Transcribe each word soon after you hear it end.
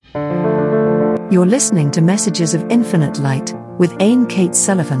You're listening to Messages of Infinite Light with Ain Kate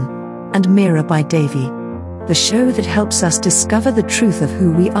Sullivan and Mirabai Devi, the show that helps us discover the truth of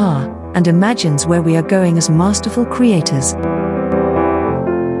who we are and imagines where we are going as masterful creators.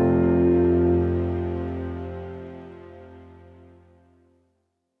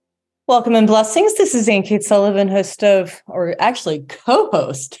 Welcome and blessings. This is Ain Kate Sullivan, host of, or actually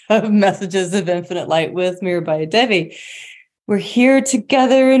co-host of Messages of Infinite Light with Mirabai Devi. We're here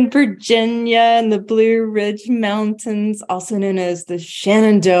together in Virginia in the Blue Ridge Mountains, also known as the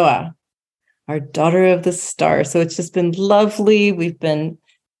Shenandoah, our daughter of the star. So it's just been lovely. We've been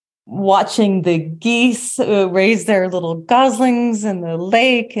watching the geese raise their little goslings in the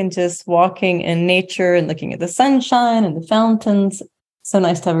lake and just walking in nature and looking at the sunshine and the fountains. So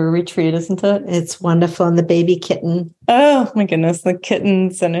nice to have a retreat, isn't it? It's wonderful. And the baby kitten. Oh my goodness, the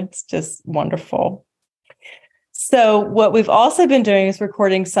kittens. And it's just wonderful. So what we've also been doing is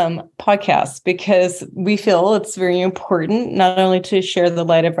recording some podcasts because we feel it's very important not only to share the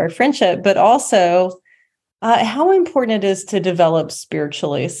light of our friendship, but also how important it is to develop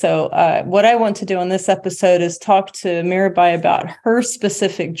spiritually. So what I want to do on this episode is talk to Mirabai about her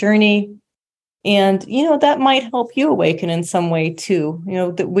specific journey. And, that might help you awaken in some way too.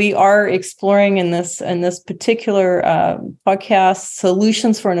 That we are exploring in this particular podcast,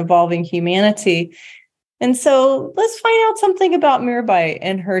 solutions for an evolving humanity. And so let's find out something about Mirabai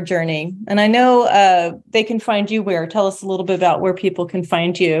and her journey. And I know they can find you where. Tell us a little bit about where people can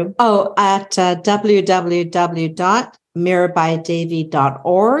find you. Oh, at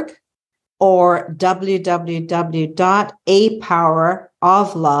www.mirabaidevi.org or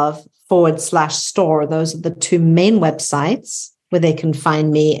www.apoweroflove.store. Those are the two main websites where they can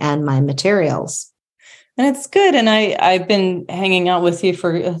find me and my materials. And it's good. And I've been hanging out with you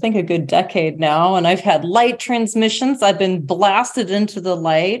for, I think, a good decade now. And I've had light transmissions. I've been blasted into the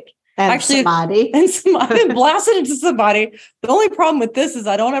light. And samadhi. And I've been blasted into samadhi. The only problem with this is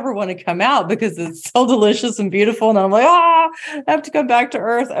I don't ever want to come out because it's so delicious and beautiful. And I'm like, I have to come back to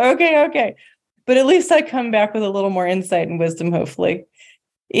earth. Okay. But at least I come back with a little more insight and wisdom, hopefully.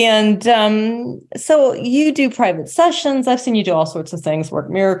 And so you do private sessions. I've seen you do all sorts of things, work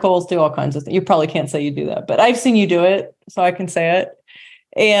miracles, do all kinds of things. You probably can't say you do that, but I've seen you do it, so I can say it.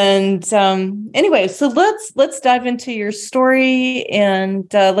 And anyway, so let's dive into your story and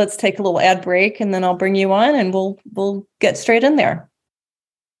let's take a little ad break, and then I'll bring you on, and we'll get straight in there.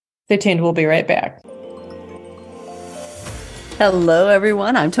 Stay tuned. We'll be right back. Hello,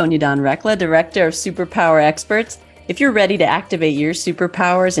 everyone. I'm Tonya Dawn Rekla, Director of Superpower Experts. If you're ready to activate your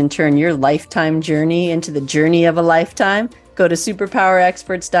superpowers and turn your lifetime journey into the journey of a lifetime, go to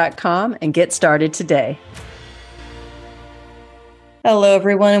superpowerexperts.com and get started today. Hello,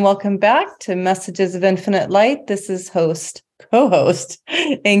 everyone, and welcome back to Messages of Infinite Light. This is co-host,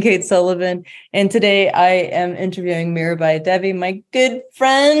 Ain Kate Sullivan. And today I am interviewing Mirabai Devi, my good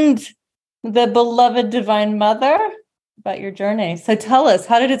friend, the beloved Divine Mother, about your journey. So tell us,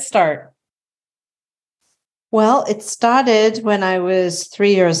 how did it start? Well, it started when I was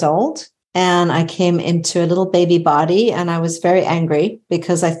 3 years old and I came into a little baby body, and I was very angry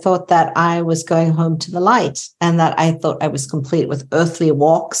because I thought that I was going home to the light and that I thought I was complete with earthly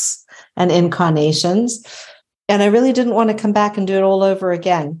walks and incarnations. And I really didn't want to come back and do it all over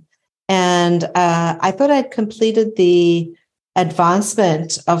again. And I thought I'd completed the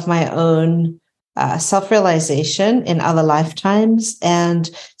advancement of my own self-realization in other lifetimes, and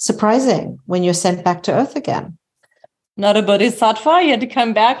surprising when you're sent back to earth again. Not a bodhisattva. You had to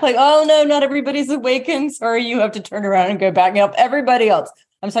come back like, oh no, not everybody's awakened. Sorry, you have to turn around and go back and help everybody else.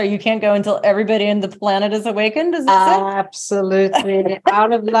 I'm sorry, you can't go until everybody in the planet is awakened. Is it Absolutely.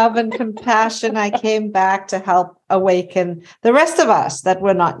 Out of love and compassion, I came back to help awaken the rest of us that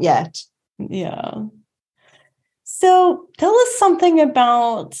were not yet. Yeah. So tell us something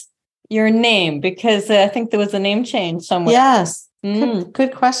about your name, because I think there was a name change somewhere. Yes.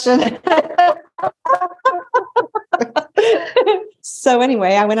 Good question. So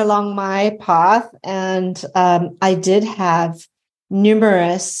anyway, I went along my path, and I did have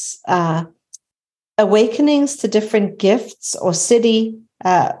numerous awakenings to different gifts or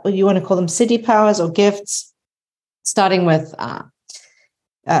you want to call them city powers or gifts, starting with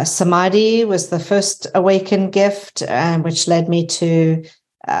samadhi was the first awakened gift, which led me to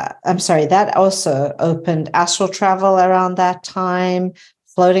that also opened astral travel around that time,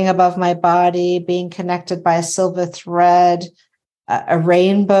 floating above my body, being connected by a silver thread, a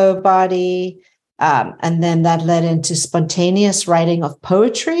rainbow body. And then that led into spontaneous writing of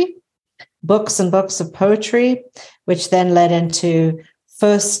poetry, books and books of poetry, which then led into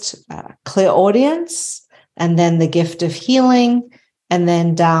first clairaudience, and then the gift of healing, And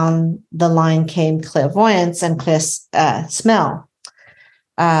then down the line came clairvoyance and smell.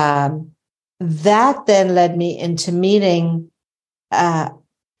 That then led me into meeting a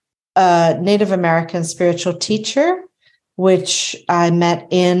Native American spiritual teacher, which I met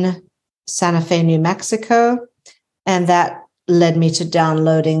in Santa Fe, New Mexico. And that led me to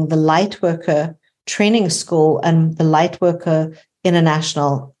downloading the Lightworker Training School and the Lightworker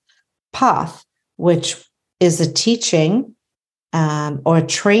International Path, which is a teaching or a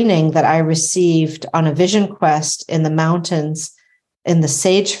training that I received on a vision quest in the mountains in the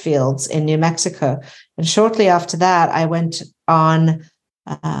sage fields in New Mexico. And shortly after that, I went on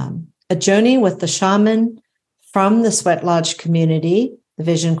a journey with the shaman from the Sweat Lodge community, the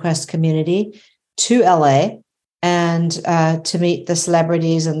Vision Quest community, to LA, and to meet the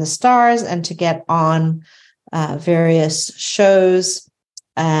celebrities and the stars, and to get on various shows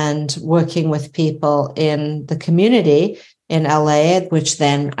and working with people in the community in LA, which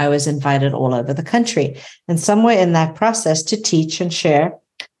then I was invited all over the country. And somewhere in that process to teach and share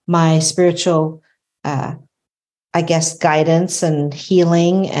my spiritual, guidance and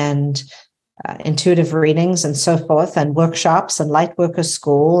healing and intuitive readings and so forth, and workshops and Lightworker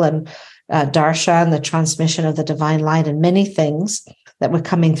School and Darsha and the transmission of the divine light and many things that were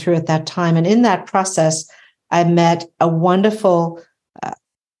coming through at that time. And in that process, I met a wonderful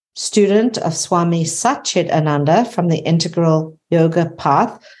student of Swami Satchit Ananda from the Integral Yoga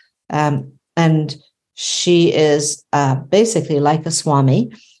Path. And she is basically like a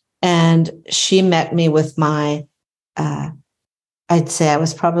Swami. And she met me with my, I'd say I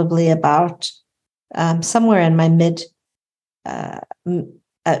was probably about somewhere in my mid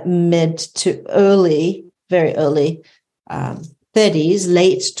to early, very early 30s,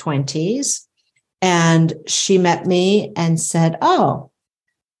 late 20s. And she met me and said, "Oh,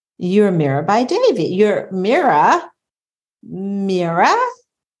 you're Mirabai Devi. You're Mirabai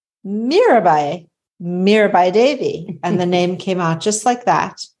Devi." And the name came out just like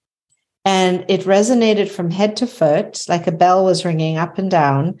that. And it resonated from head to foot, like a bell was ringing up and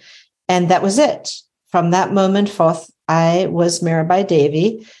down. And that was it. From that moment forth, I was Mirabai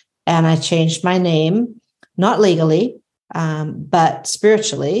Devi, and I changed my name, not legally, but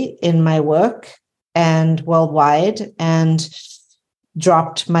spiritually in my work and worldwide, and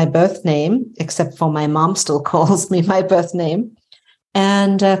dropped my birth name, except for my mom still calls me my birth name,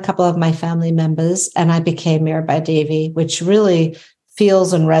 and a couple of my family members. And I became Mirabai Devi, which really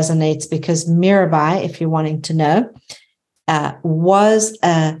feels and resonates because Mirabai, if you're wanting to know, was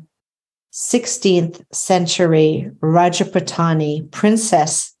a 16th century Rajaputani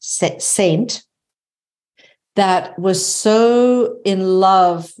princess saint that was so in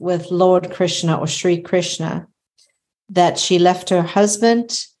love with Lord Krishna or Sri Krishna that she left her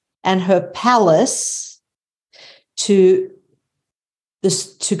husband and her palace to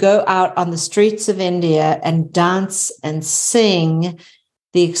go out on the streets of India and dance and sing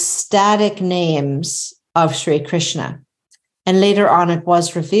the ecstatic names of Sri Krishna. And later on, it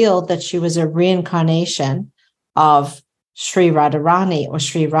was revealed that she was a reincarnation of Sri Radharani or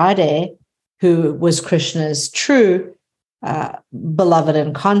Sri Radhe, who was Krishna's true beloved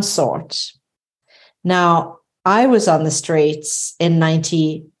and consort. Now, I was on the streets in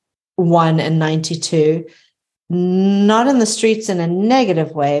 91 and 92, not in the streets in a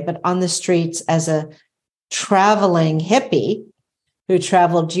negative way, but on the streets as a traveling hippie who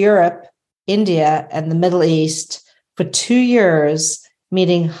traveled Europe, India, and the Middle East for 2 years,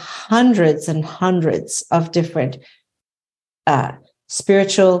 meeting hundreds and hundreds of different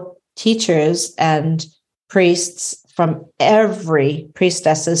spiritual teachers and priestesses from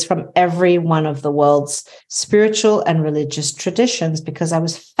every one of the world's spiritual and religious traditions, because I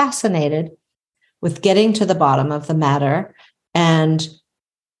was fascinated with getting to the bottom of the matter and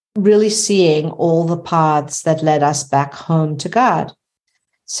really seeing all the paths that led us back home to God.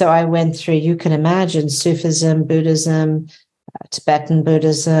 So I went through, you can imagine, Sufism, Buddhism, Tibetan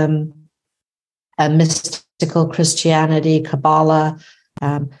Buddhism, mystical Christianity, Kabbalah,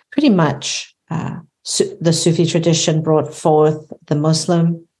 pretty much the Sufi tradition brought forth the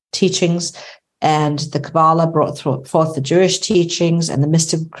Muslim teachings, and the Kabbalah brought forth the Jewish teachings, and the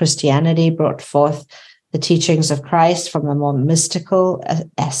mystical Christianity brought forth the teachings of Christ from a more mystical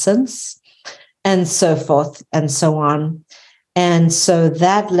essence, and so forth and so on. And so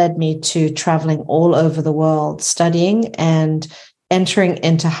that led me to traveling all over the world, studying and entering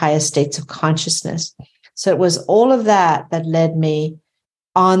into higher states of consciousness. So it was all of that that led me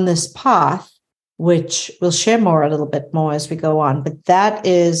on this path, which we'll share a little bit more as we go on. But that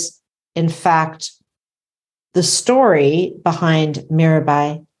is, in fact, the story behind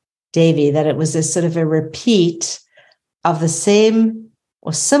Mirabai Devi, that it was this sort of a repeat of the same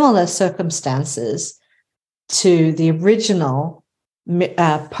or similar circumstances to the original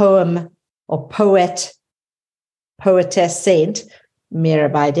poem or poetess saint,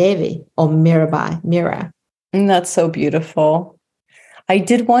 Mirabai Devi, or Mirabai, Mira. And that's so beautiful. I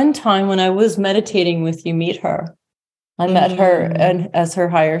did one time when I was meditating with you meet her. I met her as her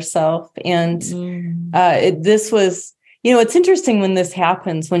higher self. And this was, it's interesting when this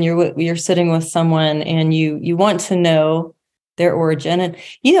happens, when you're sitting with someone and you want to know their origin. And,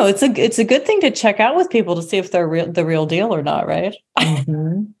 it's a good thing to check out with people to see if they're the real deal or not, right?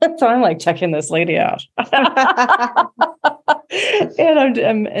 So I'm like checking this lady out. And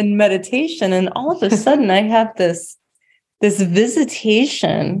I'm in meditation, and all of a sudden I have this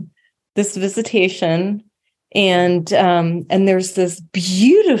visitation, and there's this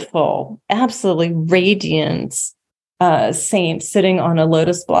beautiful, absolutely radiant saint sitting on a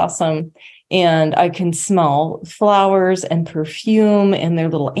lotus blossom, and I can smell flowers and perfume, and there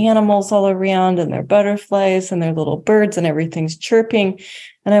are little animals all around, and there are butterflies, and there are little birds, and everything's chirping.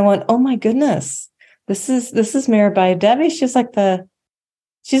 And I went, oh my goodness, this is Mirabai Devi.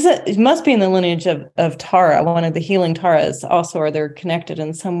 It must be in the lineage of Tara, one of the healing Taras also, or they're connected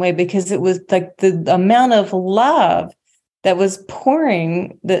in some way, because it was like the amount of love that was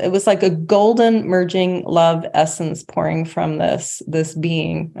pouring, it was like a golden merging love essence pouring from this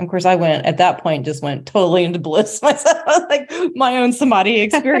being. And of course, I at that point just went totally into bliss myself. Like my own samadhi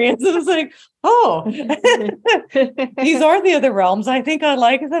experience. It was like, oh, these are the other realms. I think I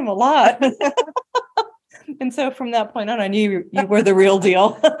like them a lot. And so from that point on, I knew you were the real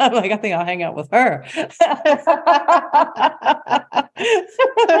deal. I'm like, I think I'll hang out with her. So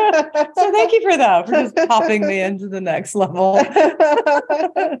thank you for that, for just popping me into the next level.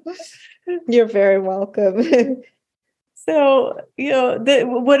 You're very welcome. So,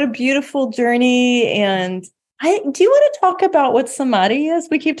 what a beautiful journey. And do you want to talk about what samadhi is?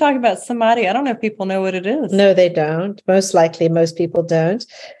 We keep talking about samadhi. I don't know if people know what it is. No, they don't. Most likely, most people don't.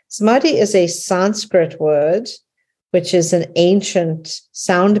 Samadhi is a Sanskrit word, which is an ancient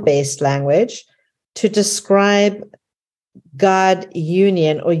sound-based language to describe God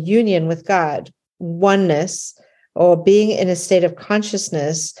union, or union with God, oneness, or being in a state of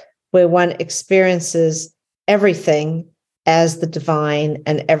consciousness where one experiences everything as the divine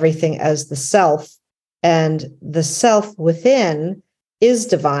and everything as the self. And the self within is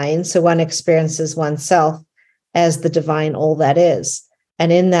divine. So one experiences oneself as the divine, all that is.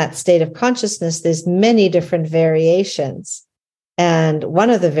 And in that state of consciousness, there's many different variations. And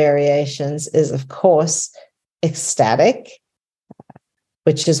one of the variations is, of course, ecstatic,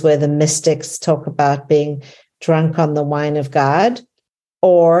 which is where the mystics talk about being drunk on the wine of God,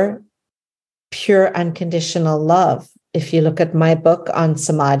 or pure unconditional love. If you look at my book on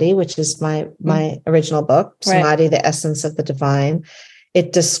samadhi, which is my original book, Samadhi, The Essence of the Divine,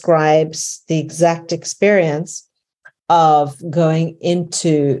 it describes the exact experience of going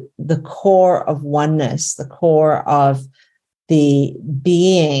into the core of oneness, the core of the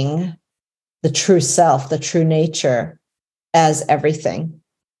being, the true self, the true nature as everything.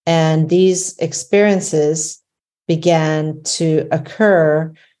 And these experiences began to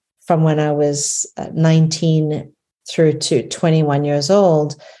occur from when I was 19 through to 21 years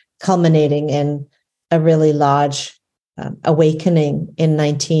old, culminating in a really large awakening in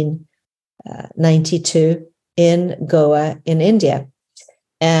 1992 in Goa in India.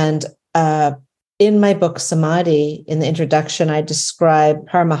 And in my book, Samadhi, in the introduction, I describe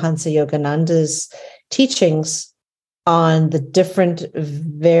Paramahansa Yogananda's teachings on the different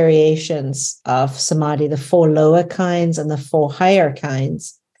variations of samadhi, the 4 lower kinds and the 4 higher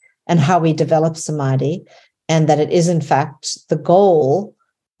kinds, and how we develop samadhi, and that it is, in fact, the goal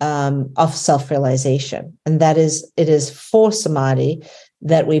of self-realization. And that is, it is for samadhi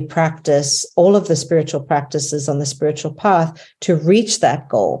that we practice all of the spiritual practices on the spiritual path to reach that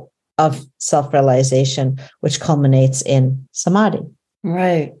goal of self-realization, which culminates in samadhi.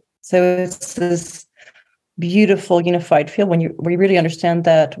 Right. So it's this beautiful unified field when you really understand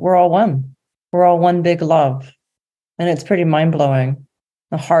that we're all one. We're all one big love. And it's pretty mind-blowing.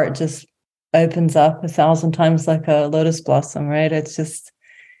 The heart just opens up 1,000 times like a lotus blossom, right? It's just,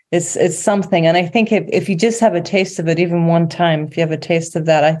 it's something. And I think if you just have a taste of it, even one time, if you have a taste of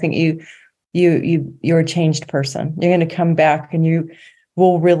that, I think you're a changed person. You're going to come back and you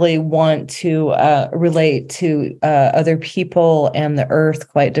will really want to relate to other people and the earth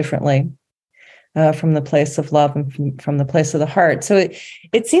quite differently from the place of love and from the place of the heart. So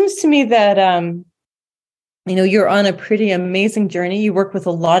it seems to me that, you're on a pretty amazing journey. You work with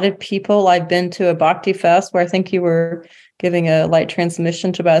a lot of people. I've been to a Bhakti Fest where I think you were giving a light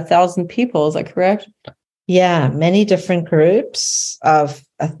transmission to about 1,000 people. Is that correct? Yeah, many different groups of,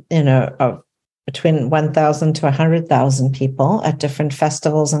 of between 1,000 to 100,000 people at different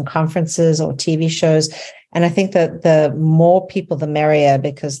festivals and conferences or TV shows. And I think that the more people, the merrier,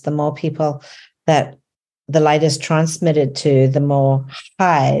 because the more people that the light is transmitted to, the more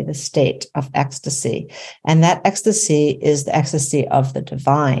high the state of ecstasy. And that ecstasy is the ecstasy of the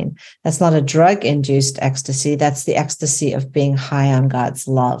divine. That's not a drug-induced ecstasy. That's the ecstasy of being high on God's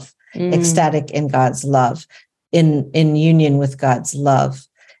love, ecstatic in God's love, in union with God's love,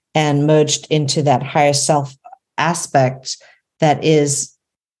 and merged into that higher self aspect that is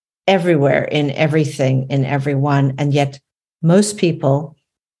everywhere, in everything, in everyone. And yet most people,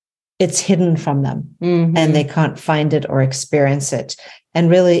 it's hidden from them and they can't find it or experience it. And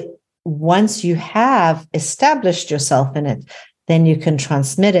really, once you have established yourself in it, then you can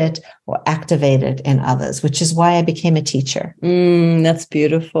transmit it or activate it in others, which is why I became a teacher. That's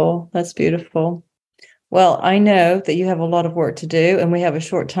beautiful. That's beautiful. Well, I know that you have a lot of work to do and we have a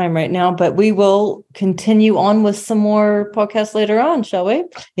short time right now, but we will continue on with some more podcasts later on, shall we?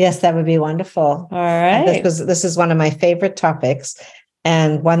 Yes, that would be wonderful. All right. This is one of my favorite topics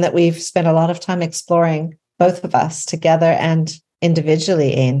and one that we've spent a lot of time exploring, both of us together and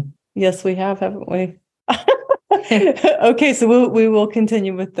individually, Ain. Yes, we have, haven't we? Okay, so we will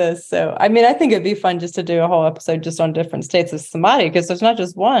continue with this. So, I mean, I think it'd be fun just to do a whole episode just on different states of samadhi, because there's not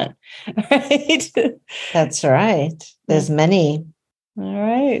just one, right? That's right. There's many. All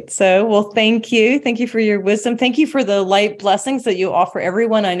right. So, well, thank you. Thank you for your wisdom. Thank you for the light blessings that you offer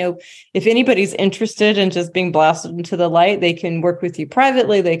everyone. I know if anybody's interested in just being blasted into the light, they can work with you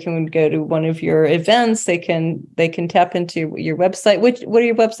privately. They can go to one of your events. They can tap into your website. What are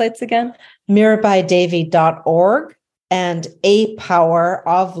your websites again? MirabaiDevi.org and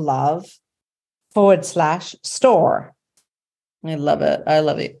apoweroflove.store. I love it. I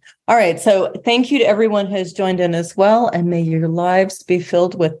love it. All right. So thank you to everyone who has joined in as well. And may your lives be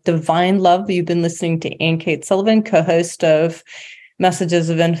filled with divine love. You've been listening to Ann Kate Sullivan, co-host of Messages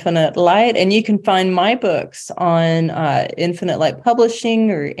of Infinite Light. And you can find my books on Infinite Light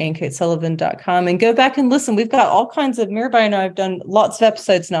Publishing or AnnKateSullivan.com and go back and listen. We've got all kinds of, Mirabai and I have done lots of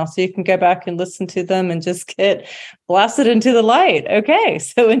episodes now, so you can go back and listen to them and just get blasted into the light. Okay.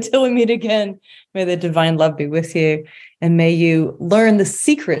 So until we meet again, may the divine love be with you. And may you learn the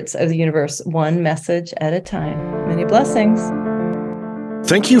secrets of the universe one message at a time. Many blessings.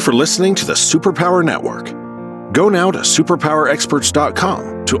 Thank you for listening to the Superpower Network. Go now to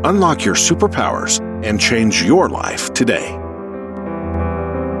superpowerexperts.com to unlock your superpowers and change your life today.